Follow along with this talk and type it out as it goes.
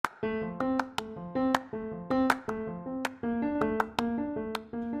Hi,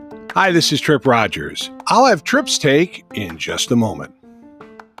 this is Tripp Rogers. I'll have Tripp's take in just a moment.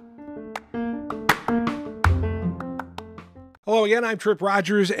 Hello again, I'm Tripp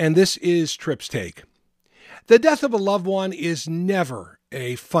Rogers, and this is Tripp's Take. The death of a loved one is never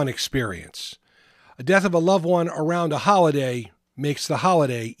a fun experience. A death of a loved one around a holiday makes the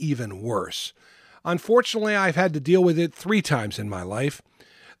holiday even worse. Unfortunately, I've had to deal with it 3 times in my life.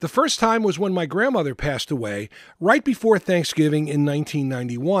 The first time was when my grandmother passed away right before Thanksgiving in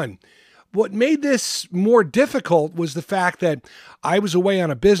 1991. What made this more difficult was the fact that I was away on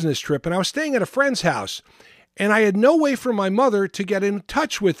a business trip and I was staying at a friend's house, and I had no way for my mother to get in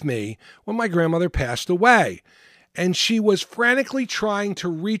touch with me when my grandmother passed away. And she was frantically trying to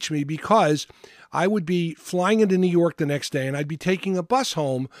reach me because I would be flying into New York the next day and I'd be taking a bus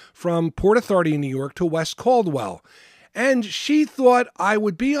home from Port Authority in New York to West Caldwell. And she thought I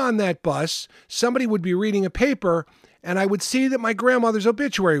would be on that bus, somebody would be reading a paper, and I would see that my grandmother's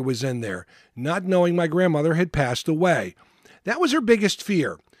obituary was in there, not knowing my grandmother had passed away. That was her biggest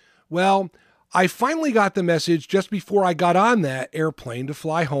fear. Well, I finally got the message just before I got on that airplane to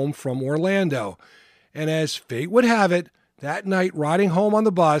fly home from Orlando. And as fate would have it, that night riding home on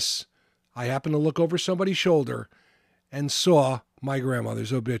the bus, I happened to look over somebody's shoulder and saw my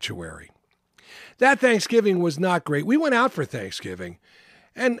grandmother's obituary. That Thanksgiving was not great. We went out for Thanksgiving.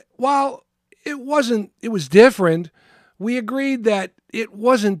 And while it was different, we agreed that it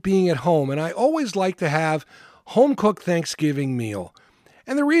wasn't being at home. And I always like to have home-cooked Thanksgiving meal.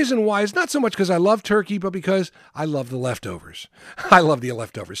 And the reason why is not so much because I love turkey, but because I love the leftovers. I love the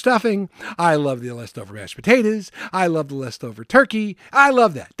leftover stuffing. I love the leftover mashed potatoes. I love the leftover turkey. I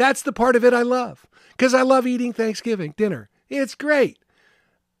love that. That's the part of it I love, because I love eating Thanksgiving dinner. It's great.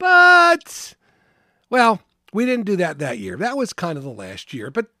 But, well, we didn't do that year. That was kind of the last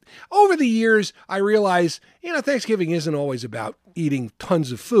year. But over the years, I realized, Thanksgiving isn't always about eating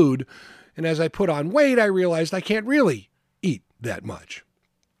tons of food. And as I put on weight, I realized I can't really eat that much.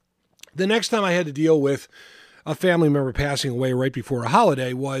 The next time I had to deal with a family member passing away right before a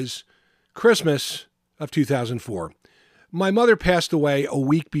holiday was Christmas of 2004. My mother passed away a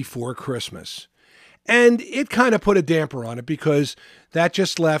week before Christmas. And it kind of put a damper on it because that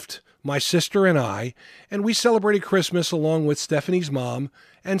just left my sister and I, and we celebrated Christmas along with Stephanie's mom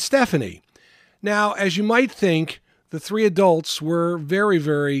and Stephanie. Now, as you might think, the 3 adults were very,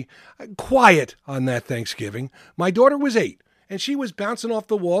 very quiet on that Thanksgiving. My daughter was 8. And she was bouncing off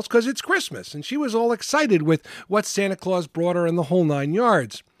the walls because it's Christmas. And she was all excited with what Santa Claus brought her in the whole 9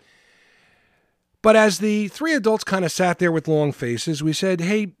 yards. But as the 3 adults kind of sat there with long faces, we said,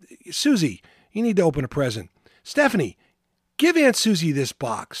 "Hey, Susie, you need to open a present. Stephanie, give Aunt Susie this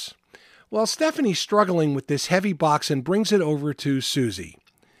box." Well, Stephanie's struggling with this heavy box and brings it over to Susie.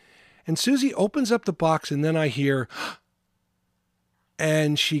 And Susie opens up the box, and then I hear,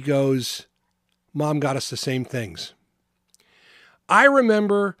 and she goes, "Mom got us the same things." I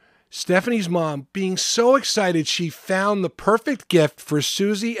remember Stephanie's mom being so excited she found the perfect gift for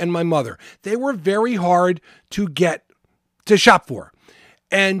Susie and my mother. They were very hard to shop for.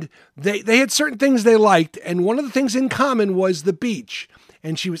 And they had certain things they liked, and one of the things in common was the beach.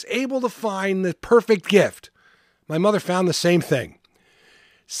 And she was able to find the perfect gift. My mother found the same thing.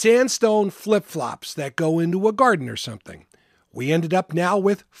 Sandstone flip-flops that go into a garden or something. We ended up now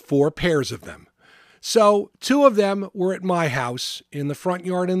with 4 pairs of them. So 2 of them were at my house in the front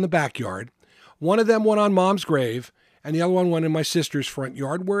yard and the backyard. One of them went on Mom's grave, and the other one went in my sister's front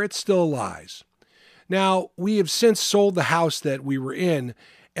yard where it still lies. Now, we have since sold the house that we were in,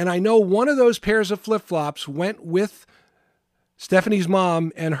 and I know one of those pairs of flip-flops went with Stephanie's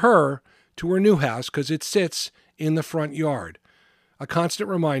mom and her to her new house because it sits in the front yard. A constant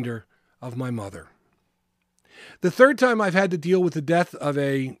reminder of my mother. The 3rd time I've had to deal with the death of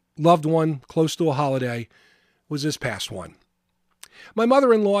a loved one close to a holiday was this past one. My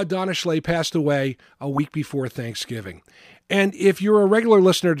mother-in-law, Donna Schley, passed away a week before Thanksgiving. And if you're a regular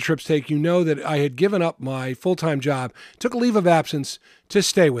listener to Tripp's Take, you know that I had given up my full-time job, took a leave of absence to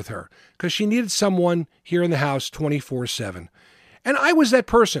stay with her because she needed someone here in the house 24/7. And I was that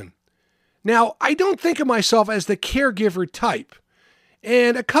person. Now, I don't think of myself as the caregiver type.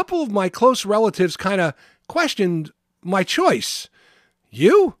 And a couple of my close relatives kind of questioned my choice.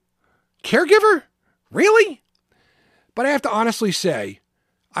 You? Caregiver? Really? But I have to honestly say,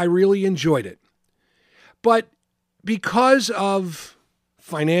 I really enjoyed it. But because of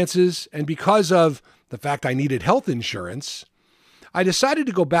finances and because of the fact I needed health insurance, I decided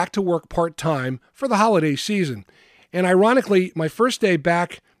to go back to work part-time for the holiday season. And ironically, my first day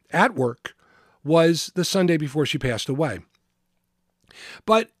back at work was the Sunday before she passed away.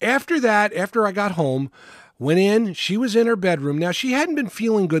 But after that, after I got home, went in, she was in her bedroom. Now, she hadn't been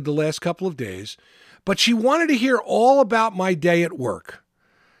feeling good the last couple of days, but she wanted to hear all about my day at work.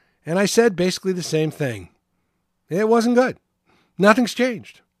 And I said basically the same thing. It wasn't good. Nothing's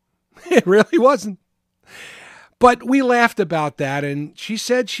changed. It really wasn't. But we laughed about that, and she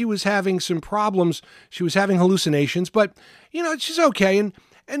said she was having some problems. She was having hallucinations, but, she's okay.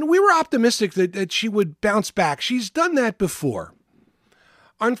 And we were optimistic that she would bounce back. She's done that before.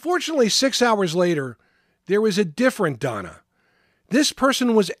 Unfortunately, 6 hours later, there was a different Donna. This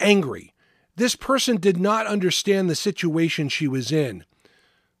person was angry. This person did not understand the situation she was in.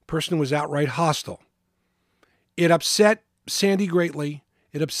 The person was outright hostile. It upset Sandy greatly.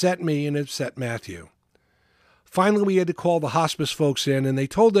 It upset me, and it upset Matthew. Finally, we had to call the hospice folks in, and they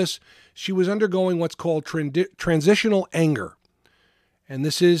told us she was undergoing what's called transitional anger. And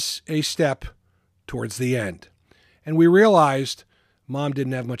this is a step towards the end. And we realized Mom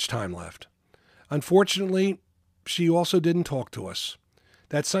didn't have much time left. Unfortunately, she also didn't talk to us.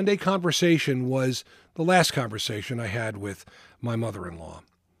 That Sunday conversation was the last conversation I had with my mother-in-law.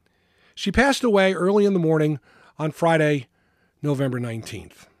 She passed away early in the morning on Friday, November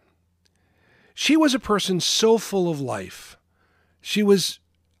 19th. She was a person so full of life.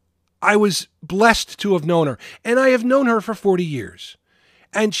 I was blessed to have known her, and I have known her for 40 years.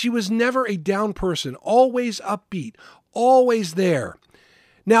 And she was never a down person, always upbeat, always there.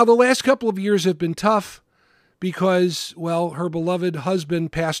 Now, the last couple of years have been tough because, her beloved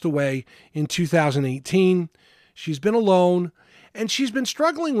husband passed away in 2018. She's been alone, and she's been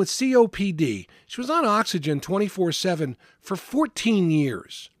struggling with COPD. She was on oxygen 24/7 for 14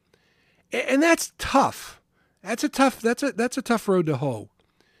 years. And that's tough. That's a tough road to hoe.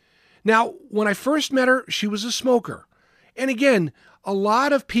 Now, when I first met her, she was a smoker. And again, a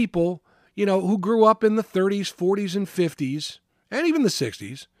lot of people, who grew up in the 30s, 40s, and 50s, and even the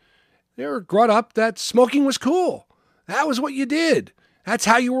 60s, they were brought up that smoking was cool. That was what you did. That's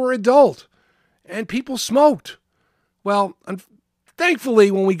how you were an adult. And people smoked. Well,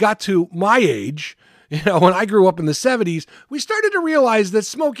 thankfully, when we got to my age, when I grew up in the 70s, we started to realize that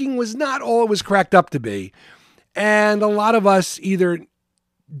smoking was not all it was cracked up to be. And a lot of us either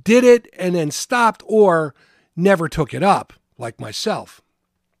did it and then stopped or never took it up, like myself.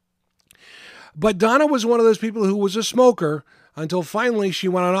 But Donna was one of those people who was a smoker until finally she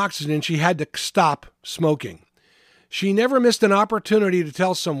went on oxygen. She had to stop smoking. She never missed an opportunity to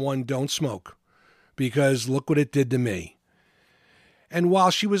tell someone, don't smoke, because look what it did to me. And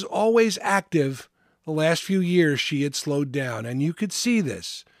while she was always active, the last few years she had slowed down, and you could see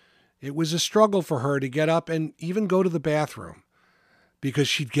this. It was a struggle for her to get up and even go to the bathroom because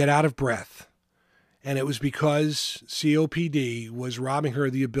she'd get out of breath. And it was because COPD was robbing her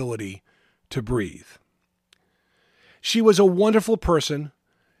of the ability to breathe. She was a wonderful person,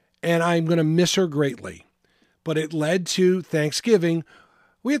 and I'm going to miss her greatly. But it led to Thanksgiving.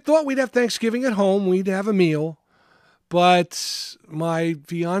 We had thought we'd have Thanksgiving at home. We'd have a meal. But my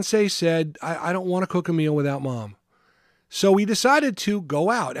fiance said, I don't want to cook a meal without Mom. So we decided to go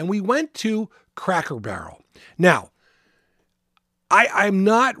out, and we went to Cracker Barrel. Now, I'm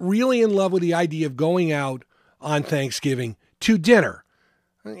not really in love with the idea of going out on Thanksgiving to dinner.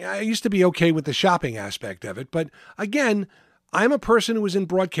 I used to be okay with the shopping aspect of it, but again, I'm a person who was in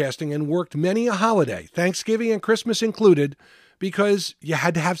broadcasting and worked many a holiday, Thanksgiving and Christmas included, because you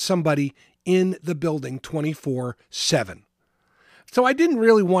had to have somebody in the building 24/7. So I didn't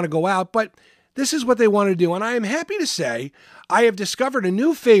really want to go out, but this is what they wanted to do. And I am happy to say I have discovered a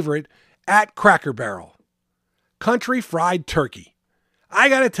new favorite at Cracker Barrel, country fried turkey. I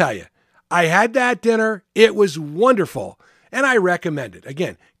got to tell you, I had that dinner. It was wonderful. And I recommend it.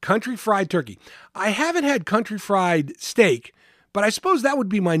 Again, country fried turkey. I haven't had country fried steak, but I suppose that would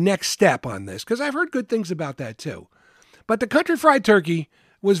be my next step on this because I've heard good things about that too. But the country fried turkey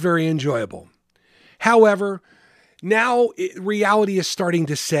was very enjoyable. However, now reality is starting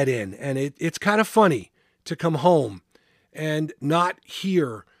to set in, and it's kind of funny to come home and not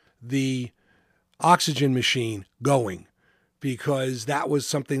hear the oxygen machine going, because that was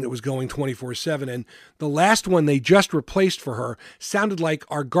something that was going 24/7. And the last one they just replaced for her sounded like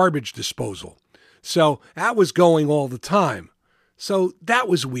our garbage disposal. So that was going all the time. So that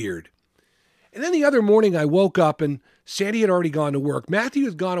was weird. And then the other morning I woke up and Sandy had already gone to work. Matthew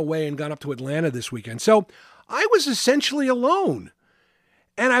had gone away and gone up to Atlanta this weekend. So I was essentially alone.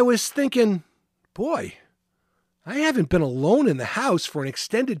 And I was thinking, boy, I haven't been alone in the house for an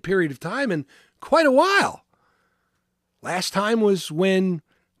extended period of time in quite a while. Last time was when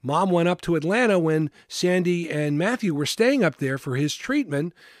Mom went up to Atlanta when Sandy and Matthew were staying up there for his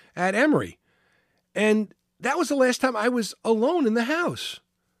treatment at Emory. And that was the last time I was alone in the house.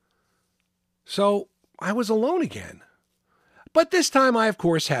 So I was alone again. But this time I, of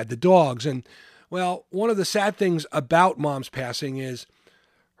course, had the dogs. And, well, one of the sad things about Mom's passing is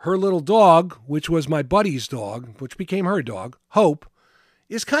her little dog, which was my buddy's dog, which became her dog, Hope,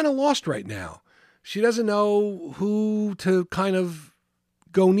 is kind of lost right now. She doesn't know who to kind of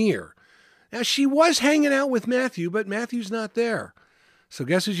go near. Now, she was hanging out with Matthew, but Matthew's not there. So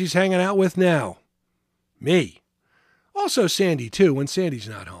guess who she's hanging out with now? Me. Also Sandy, too, when Sandy's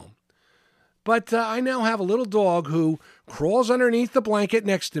not home. But I now have a little dog who crawls underneath the blanket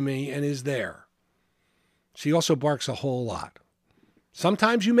next to me and is there. She also barks a whole lot.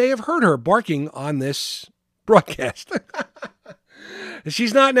 Sometimes you may have heard her barking on this broadcast.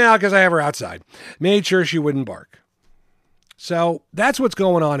 She's not now because I have her outside. Made sure she wouldn't bark. So that's what's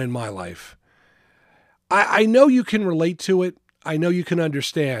going on in my life. I know you can relate to it. I know you can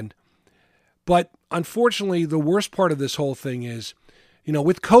understand. But unfortunately, the worst part of this whole thing is,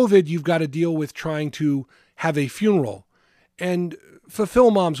 with COVID, you've got to deal with trying to have a funeral and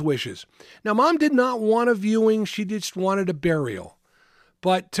fulfill Mom's wishes. Now, Mom did not want a viewing. She just wanted a burial.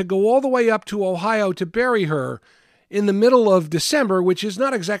 But to go all the way up to Ohio to bury her in the middle of December, which is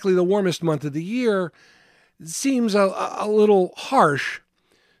not exactly the warmest month of the year, seems a little harsh.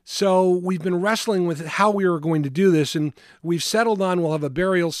 So we've been wrestling with how we are going to do this, and we've settled on we'll have a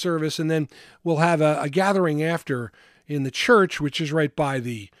burial service, and then we'll have a gathering after in the church, which is right by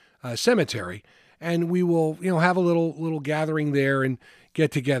the cemetery, and we will, have a little gathering there and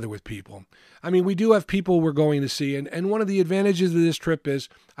get together with people. I mean, we do have people we're going to see, and one of the advantages of this trip is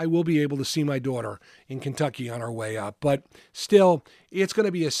I will be able to see my daughter in Kentucky on our way up, but still, it's going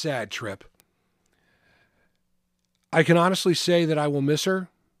to be a sad trip. I can honestly say that I will miss her.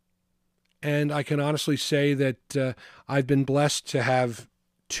 And I can honestly say that I've been blessed to have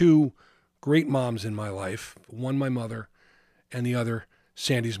two great moms in my life. One, my mother, and the other,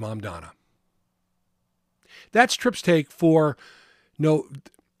 Sandy's mom, Donna. That's Tripp's Take for December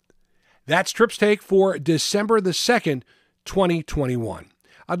the 2nd, 2021.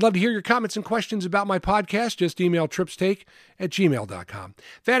 I'd love to hear your comments and questions about my podcast. Just email trippstake@gmail.com.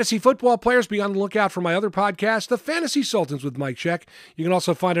 Fantasy football players, be on the lookout for my other podcast, The Fantasy Sultans with Mike Check. You can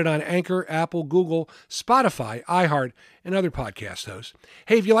also find it on Anchor, Apple, Google, Spotify, iHeart, and other podcast hosts.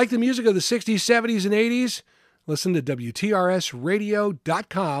 Hey, if you like the music of the 60s, 70s, and 80s, listen to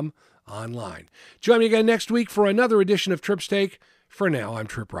WTRSradio.com online. Join me again next week for another edition of Tripp's Take. For now, I'm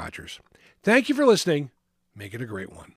Tripp Rogers. Thank you for listening. Make it a great one.